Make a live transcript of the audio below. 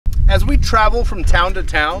As we travel from town to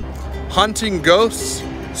town, hunting ghosts,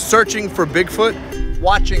 searching for Bigfoot,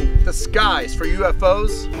 watching the skies for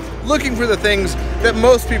UFOs, looking for the things that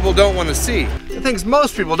most people don't want to see, the things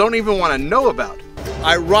most people don't even want to know about.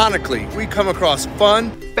 Ironically, we come across fun,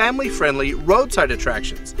 family-friendly roadside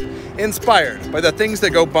attractions, inspired by the things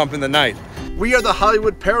that go bump in the night. We are the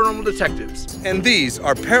Hollywood Paranormal Detectives, and these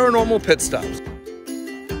are Paranormal Pit Stops.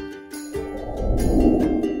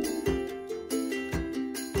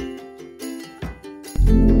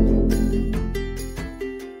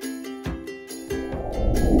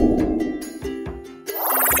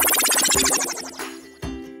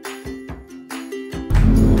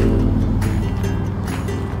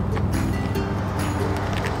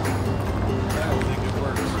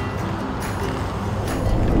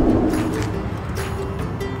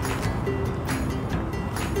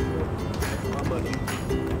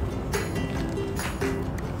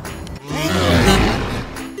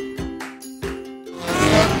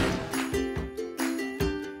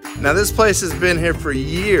 Now this place has been here for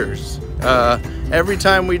years. Every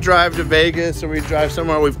time we drive to Vegas or we drive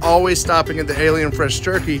somewhere, we've always stopping at the Alien Fresh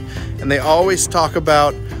Jerky, and they always talk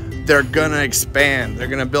about they're gonna expand. They're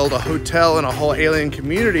gonna build a hotel and a whole alien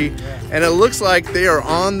community, and it looks like they are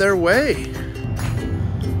on their way.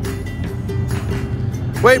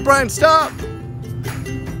 Wait, Brian, stop!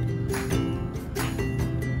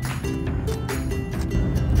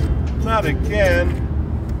 Not again.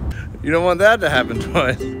 You don't want that to happen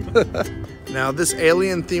twice. Now this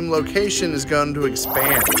alien themed location is going to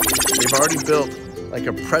expand. They've already built like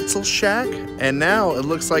a pretzel shack, and now it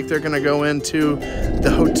looks like they're gonna go into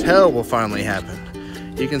the hotel will finally happen.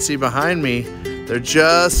 You can see behind me, they're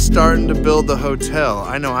just starting to build the hotel.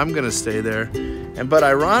 I know I'm gonna stay there. But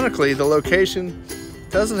ironically, the location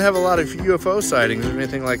doesn't have a lot of UFO sightings or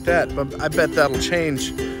anything like that, but I bet that'll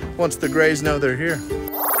change once the Greys know they're here.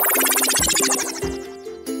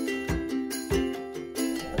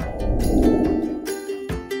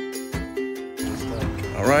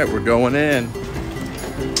 All right, we're going in.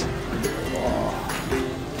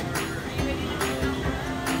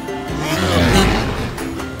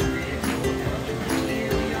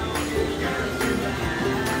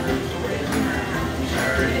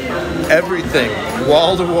 Everything,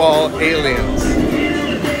 wall-to-wall aliens.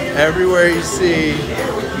 Everywhere you see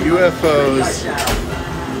UFOs,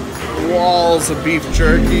 walls of beef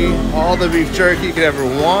jerky, all the beef jerky you could ever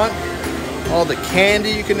want, all the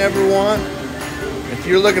candy you can ever want. If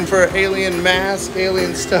you're looking for an alien mask,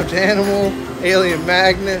 alien stuffed animal, alien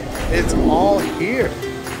magnet, it's all here.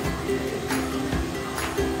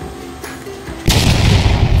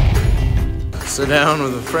 Sit down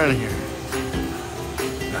with a friend here.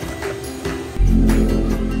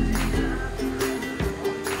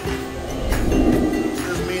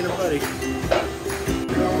 Just me and a buddy.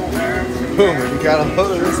 Boom, have you got a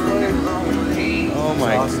load of this place? Oh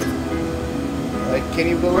my. Awesome. Like, can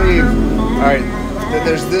you believe? All right. That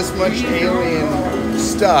there's this much alien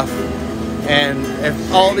stuff, and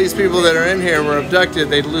if all these people that are in here were abducted,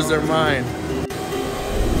 they'd lose their mind.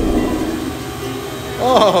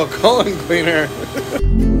 Oh, colon cleaner.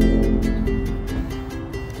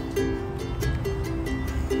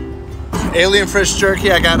 Alien Fresh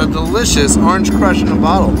Jerky, I got a delicious orange crush in a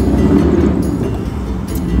bottle.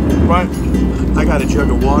 Right. I got a jug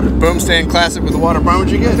of water. Boom, staying classic with the water. Brian,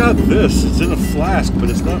 what'd you get? I got this. It's in a flask, but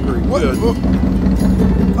it's not very good.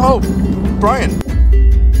 Oh, Brian.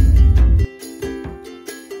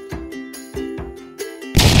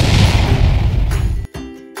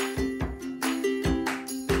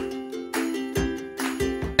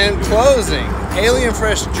 In closing, Alien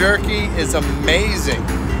Fresh Jerky is amazing.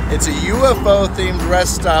 It's a UFO themed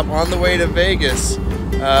rest stop on the way to Vegas.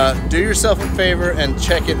 Do yourself a favor and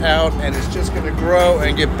check it out, and it's just going to grow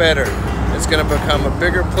and get better. It's going to become a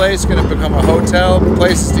bigger place, going to become a hotel,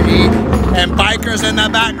 places to eat, and bikers in the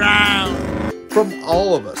background. From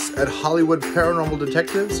all of us at Hollywood Paranormal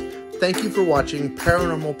Detectives, thank you for watching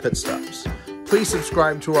Paranormal Pit Stops. Please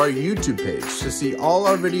subscribe to our YouTube page to see all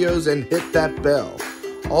our videos and hit that bell.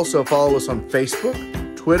 Also follow us on Facebook,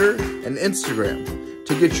 Twitter, and Instagram.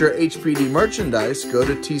 To get your H.P.D merchandise, go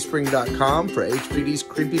to teespring.com for H.P.D's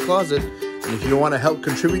Creepy Closet. And if you want to help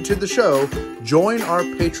contribute to the show, join our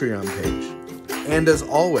Patreon page. And as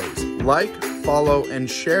always, like, follow, and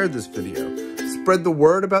share this video. Spread the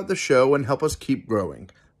word about the show and help us keep growing.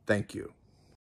 Thank you.